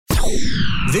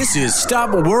This is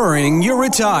Stop Worrying, You're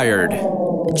Retired.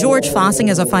 George Fossing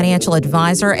is a financial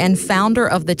advisor and founder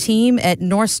of the team at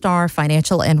North Star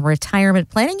Financial and Retirement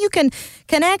Planning. You can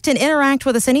connect and interact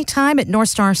with us anytime at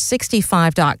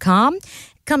northstar65.com.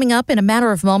 Coming up in a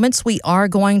matter of moments, we are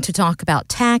going to talk about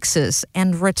taxes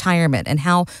and retirement and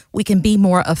how we can be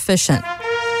more efficient.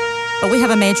 But we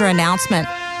have a major announcement.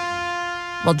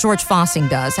 Well, George Fossing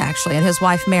does, actually, and his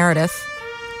wife, Meredith.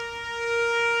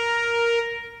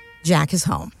 Jack is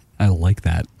home. I like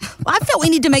that. I feel we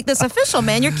need to make this official,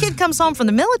 man. Your kid comes home from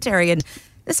the military, and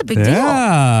it's a big deal.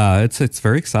 Yeah, it's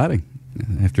very exciting.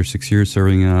 After 6 years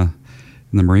serving in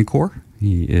the Marine Corps,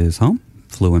 he is home.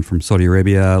 Flew in from Saudi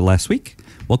Arabia last week.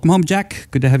 Welcome home, Jack.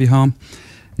 Good to have you home.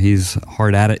 He's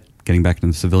hard at it, getting back into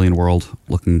the civilian world,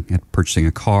 looking at purchasing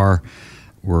a car.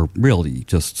 We're really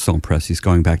just so impressed. He's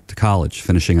going back to college,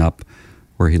 finishing up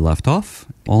where he left off,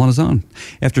 all on his own.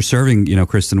 After serving,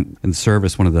 Kristen, in the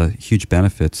service, one of the huge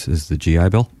benefits is the GI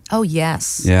Bill. Oh,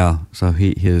 yes. Yeah, so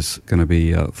he is going to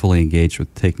be fully engaged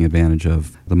with taking advantage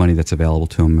of the money that's available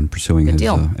to him and pursuing his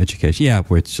education. Yeah,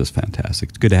 it's just fantastic.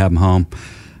 It's good to have him home.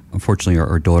 Unfortunately,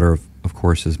 our daughter, of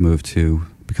course, has moved to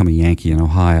become a Yankee in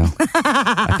Ohio.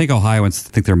 I think Ohioans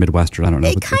think they're Midwestern. I don't know.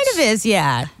 It kind of is,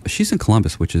 yeah. She's in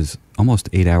Columbus, which is almost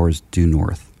 8 hours due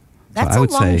north. That's a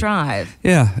long drive.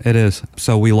 Yeah, it is.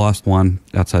 So we lost one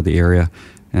outside the area,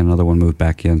 and another one moved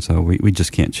back in. So we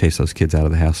just can't chase those kids out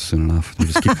of the house soon enough. They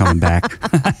just keep coming back.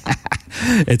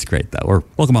 It's great, though.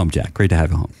 Welcome home, Jack. Great to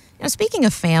have you home. Now, speaking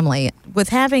of family, with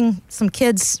having some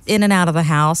kids in and out of the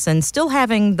house and still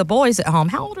having the boys at home,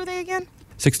 how old are they again?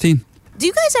 16. Do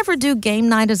you guys ever do game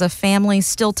night as a family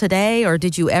still today, or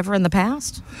did you ever in the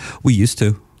past? We used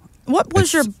to. What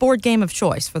was your board game of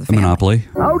choice for the family? Monopoly.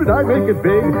 How did I make it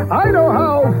big? I know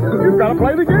how. You've got to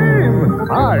play the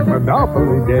game. I'm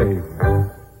Monopoly Dave.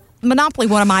 Monopoly,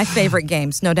 one of my favorite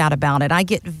games, no doubt about it. I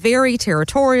get very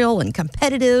territorial and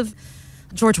competitive.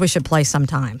 George, we should play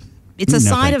sometime. It's a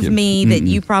side of me that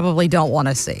you probably don't want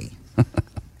to see.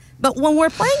 But when we're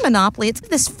playing Monopoly, it's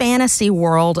this fantasy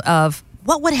world of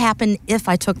what would happen if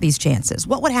I took these chances?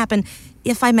 What would happen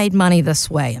if I made money this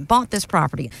way and bought this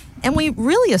property? And we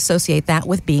really associate that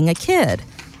with being a kid.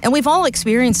 And we've all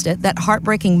experienced it, that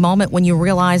heartbreaking moment when you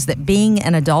realize that being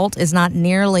an adult is not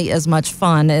nearly as much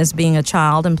fun as being a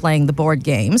child and playing the board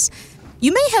games.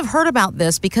 You may have heard about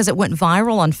this because it went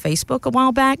viral on Facebook a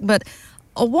while back, but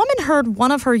a woman heard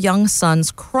one of her young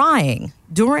sons crying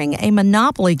during a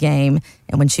Monopoly game,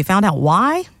 and when she found out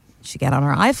why, she got on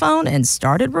her iPhone and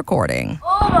started recording.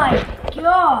 Oh my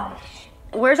gosh.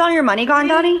 Where's all your money gone,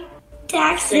 Donnie?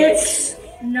 Taxes. 6,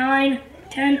 9,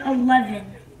 10, 11.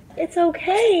 It's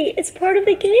okay. It's part of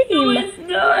the game. No, it's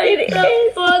not. It's not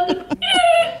fun.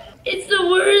 It's the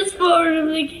worst part of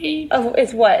the game. Oh,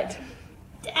 it's what?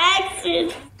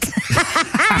 Taxes.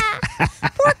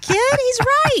 Poor kid, he's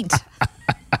right.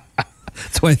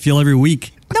 That's how I feel every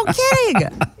week. No kidding.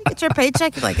 You get your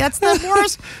paycheck, you're like, that's the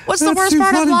worst. What's the worst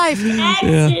part of life?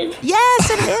 Taxes. Yes,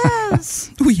 it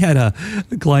is. We had a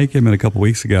client came in a couple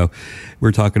weeks ago. We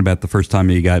were talking about the first time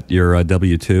you got your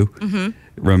W-2. Mm-hmm.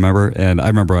 Remember? And I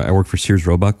remember I worked for Sears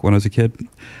Roebuck when I was a kid.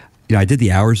 I did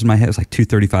the hours in my head. It was like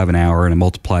 $235 an hour, and I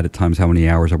multiplied it times how many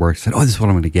hours I worked. I said, this is what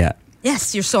I'm going to get.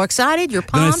 Yes, you're so excited. You're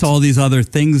pumped. Then I saw these other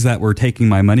things that were taking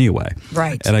my money away.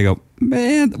 Right. And I go,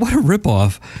 man, what a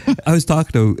ripoff. I was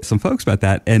talking to some folks about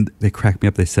that, and they cracked me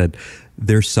up. They said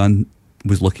their son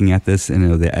was looking at this,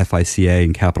 and the FICA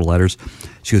in capital letters.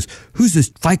 She goes, who's this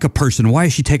FICA person? Why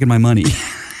is she taking my money?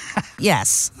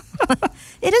 Yes.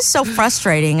 It is so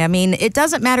frustrating. I mean, it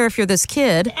doesn't matter if you're this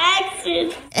kid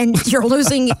Taxes. and you're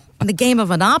losing the game of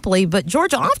Monopoly, but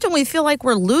George, often we feel like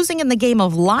we're losing in the game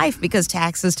of life because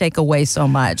taxes take away so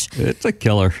much. It's a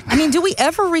killer. I mean, do we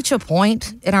ever reach a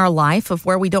point in our life of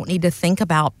where we don't need to think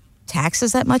about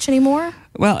taxes that much anymore?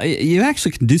 Well, you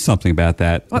actually can do something about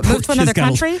that. What, move to another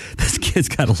country? This kid's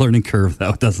got a learning curve,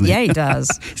 though, doesn't he? Yeah, he does.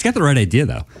 He's got the right idea,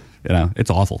 though. It's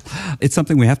awful. It's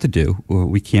something we have to do.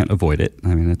 We can't avoid it.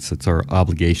 I mean, it's our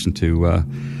obligation to,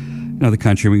 the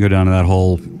country. We can go down to that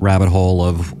whole rabbit hole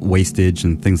of wastage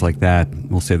and things like that.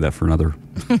 We'll save that for another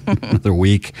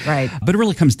week. Right. But it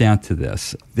really comes down to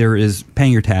this. There is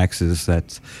paying your taxes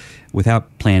that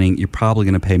without planning, you're probably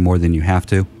going to pay more than you have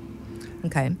to.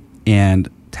 Okay. And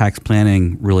tax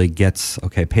planning really gets,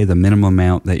 pay the minimum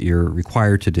amount that you're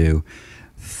required to do.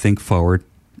 Think forward,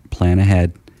 plan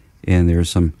ahead, and there's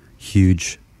some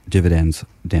huge dividends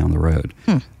down the road.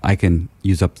 I can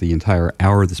use up the entire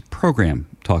hour of this program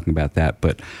talking about that,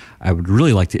 but I would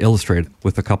really like to illustrate it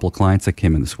with a couple of clients that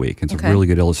came in this week. It's a really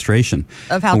good illustration.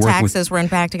 Of how taxes were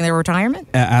impacting their retirement?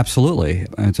 Absolutely.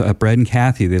 It's Brad and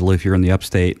Kathy, they live here in the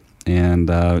upstate. And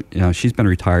she's been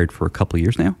retired for a couple of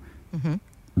years now. Mm-hmm.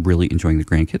 Really enjoying the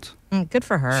grandkids. Good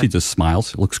for her. She just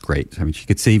smiles. It looks great. I mean, she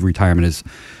could see retirement is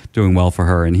doing well for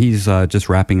her. And he's just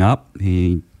wrapping up.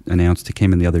 He announced he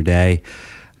came in the other day.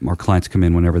 Our clients come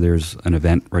in whenever there's an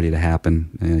event ready to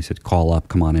happen. And he said, call up,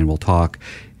 come on in, we'll talk.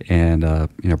 And,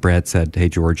 Brad said, hey,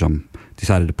 George, I'm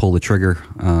decided to pull the trigger.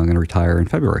 I'm going to retire in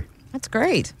February. That's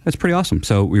great. That's pretty awesome.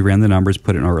 So we ran the numbers,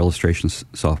 put it in our illustrations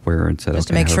software and said, just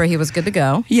to make sure he was good to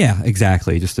go. Yeah,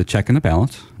 exactly. Just a check and a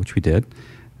balance, which we did,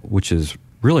 which is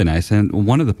really nice. And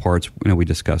one of the parts we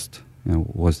discussed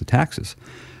was the taxes.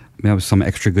 That was some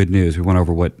extra good news. We went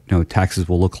over what taxes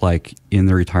will look like in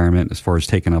their retirement as far as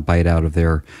taking a bite out of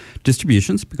their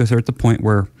distributions, because they're at the point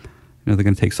where they're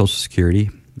going to take Social Security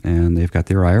and they've got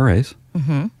their IRAs,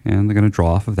 and they're going to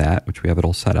draw off of that, which we have it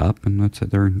all set up, and that's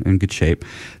it. They're in good shape.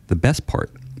 The best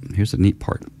part, here's the neat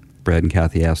part. Brad and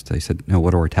Kathy asked, they said,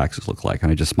 what do our taxes look like?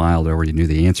 And I just smiled. I already knew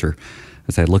the answer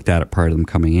as I looked at it prior to them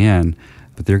coming in,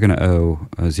 but they're going to owe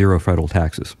zero federal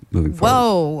taxes moving forward.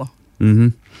 Whoa. Mm-hmm.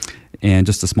 And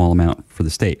just a small amount for the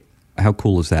state. How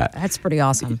cool is that? That's pretty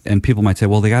awesome. And people might say,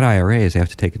 well, they got IRAs, they have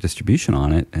to take a distribution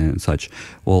on it and such.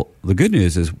 Well, the good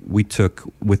news is we took,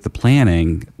 with the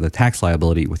planning, the tax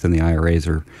liability within the IRAs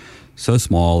are so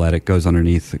small that it comes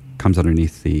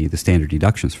underneath the standard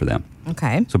deductions for them.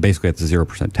 Okay. So basically it's a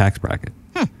 0% tax bracket.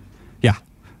 Yeah.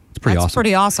 It's pretty awesome. That's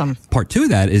pretty awesome. Part two of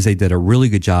that is they did a really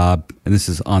good job, and this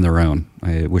is on their own.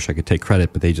 I wish I could take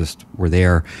credit, but they just were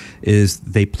there, is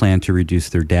they plan to reduce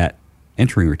their debt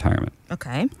entering retirement.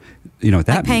 Okay. You know what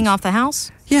that means? Paying off the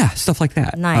house? Yeah, stuff like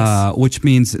that. Nice. Which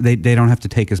means they don't have to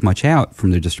take as much out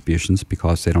from their distributions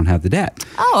because they don't have the debt.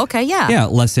 Oh, okay, yeah. Yeah,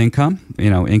 less income.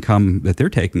 Income that they're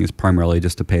taking is primarily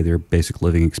just to pay their basic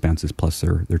living expenses plus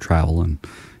their travel and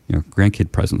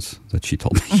grandkid presents that she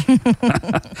told me.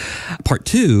 Part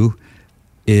two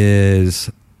is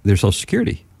their Social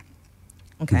Security.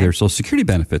 Okay. Their Social Security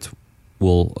benefits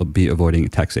will be avoiding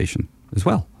taxation as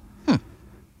well.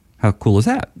 How cool is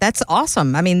that? That's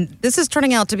awesome. I mean, this is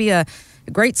turning out to be a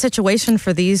great situation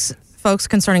for these folks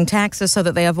concerning taxes so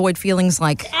that they avoid feelings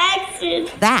like Taxes.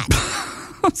 that.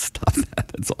 Stop that.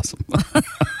 That's awesome.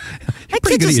 That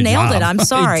kid just nailed it. I'm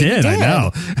sorry. He did. I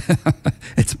know.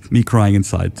 It's me crying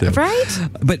inside, too. Right?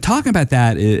 But talking about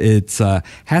that, it's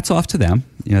hats off to them.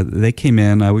 They came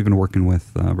in. We've been working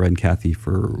with Brad and Kathy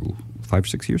for 5 or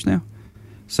 6 years now.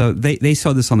 So they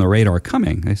saw this on the radar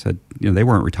coming. They said, they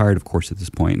weren't retired, of course, at this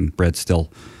point, and Brad's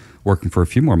still working for a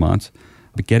few more months.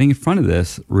 But getting in front of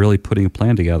this, really putting a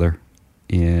plan together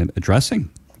and addressing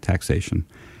taxation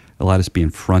allowed us to be in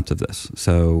front of this.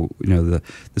 So,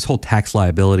 this whole tax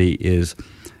liability is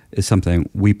something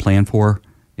we plan for,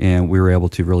 and we were able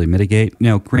to really mitigate.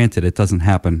 Now, granted, it doesn't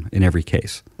happen in every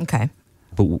case. Okay.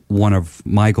 But one of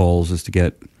my goals is to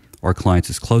get our clients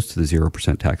as close to the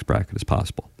 0% tax bracket as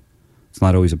possible. It's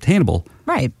not always obtainable,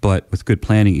 right? But with good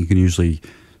planning, you can usually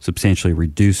substantially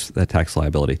reduce that tax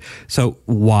liability. So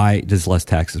why does less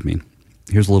taxes mean?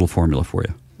 Here's a little formula for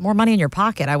you. More money in your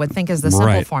pocket, I would think, is the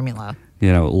simple formula.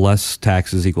 Less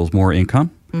taxes equals more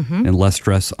income and less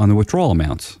stress on the withdrawal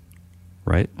amounts,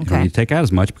 right? Okay. You don't need to take out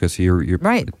as much because you're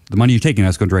right. The money you're taking out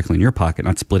is going directly in your pocket,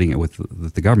 not splitting it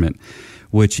with the government,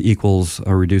 which equals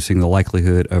reducing the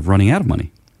likelihood of running out of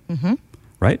money,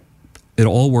 right? It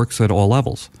all works at all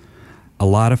levels. A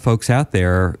lot of folks out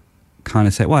there kind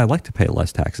of say, well, I'd like to pay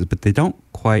less taxes, but they don't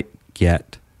quite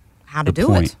get how to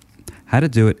do it. How to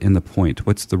do it in the point.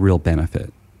 What's the real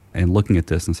benefit? And looking at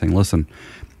this and saying, listen,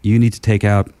 you need to take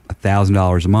out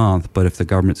 $1,000 a month, but if the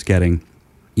government's getting,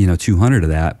 $200 of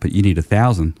that, but you need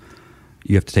 $1,000,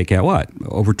 you have to take out what?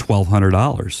 Over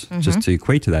 $1,200 just to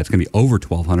equate to that. It's going to be over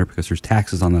 $1,200 because there's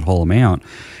taxes on that whole amount.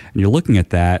 And you're looking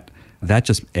at that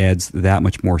just adds that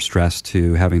much more stress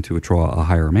to having to withdraw a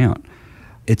higher amount.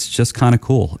 It's just kind of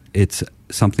cool. It's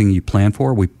something you plan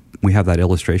for. We have that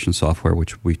illustration software,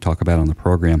 which we talk about on the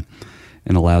program,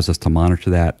 and allows us to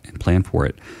monitor that and plan for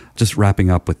it. Just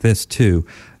wrapping up with this, too,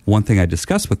 one thing I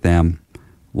discussed with them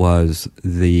was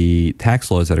the tax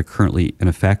laws that are currently in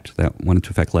effect, that went into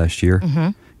effect last year.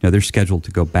 They're scheduled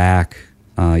to go back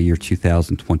year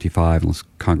 2025 unless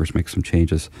Congress makes some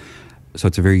changes. So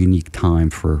it's a very unique time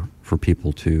for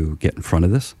people to get in front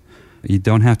of this. You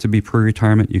don't have to be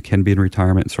pre-retirement. You can be in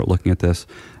retirement and start looking at this.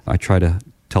 I try to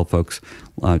tell folks,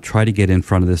 try to get in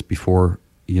front of this before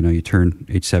you turn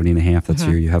age 70 and a half. That's the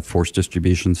year you have forced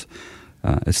distributions.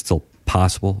 It's still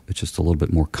possible. It's just a little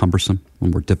bit more cumbersome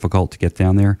and more difficult to get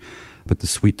down there. But the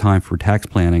sweet time for tax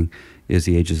planning is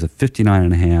the ages of 59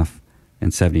 and a half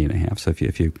and 70 and a half. So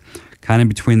if you kind of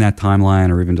between that timeline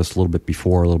or even just a little bit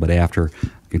before, a little bit after,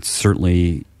 it's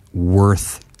certainly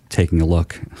worth taking a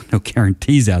look. No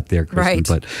guarantees out there, Kristen, right.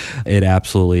 But it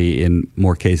absolutely, in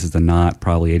more cases than not,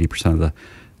 probably 80% of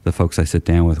the folks I sit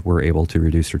down with were able to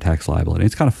reduce their tax liability.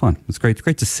 It's kind of fun. It's great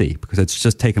to see, because it's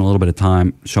just taking a little bit of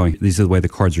time showing these are the way the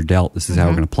cards are dealt, this is how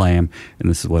we're going to play them, and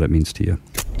this is what it means to you.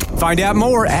 Find out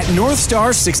more at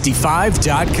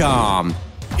northstar65.com.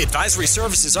 Advisory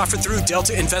services offered through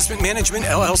Delta Investment Management,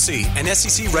 LLC, an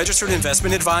SEC-registered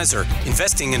investment advisor.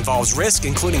 Investing involves risk,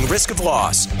 including risk of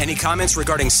loss. Any comments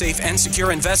regarding safe and secure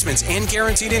investments and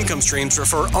guaranteed income streams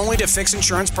refer only to fixed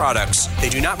insurance products. They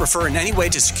do not refer in any way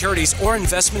to securities or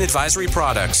investment advisory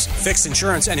products. Fixed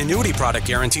insurance and annuity product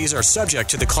guarantees are subject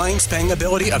to the claims-paying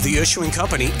ability of the issuing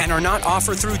company and are not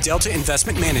offered through Delta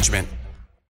Investment Management.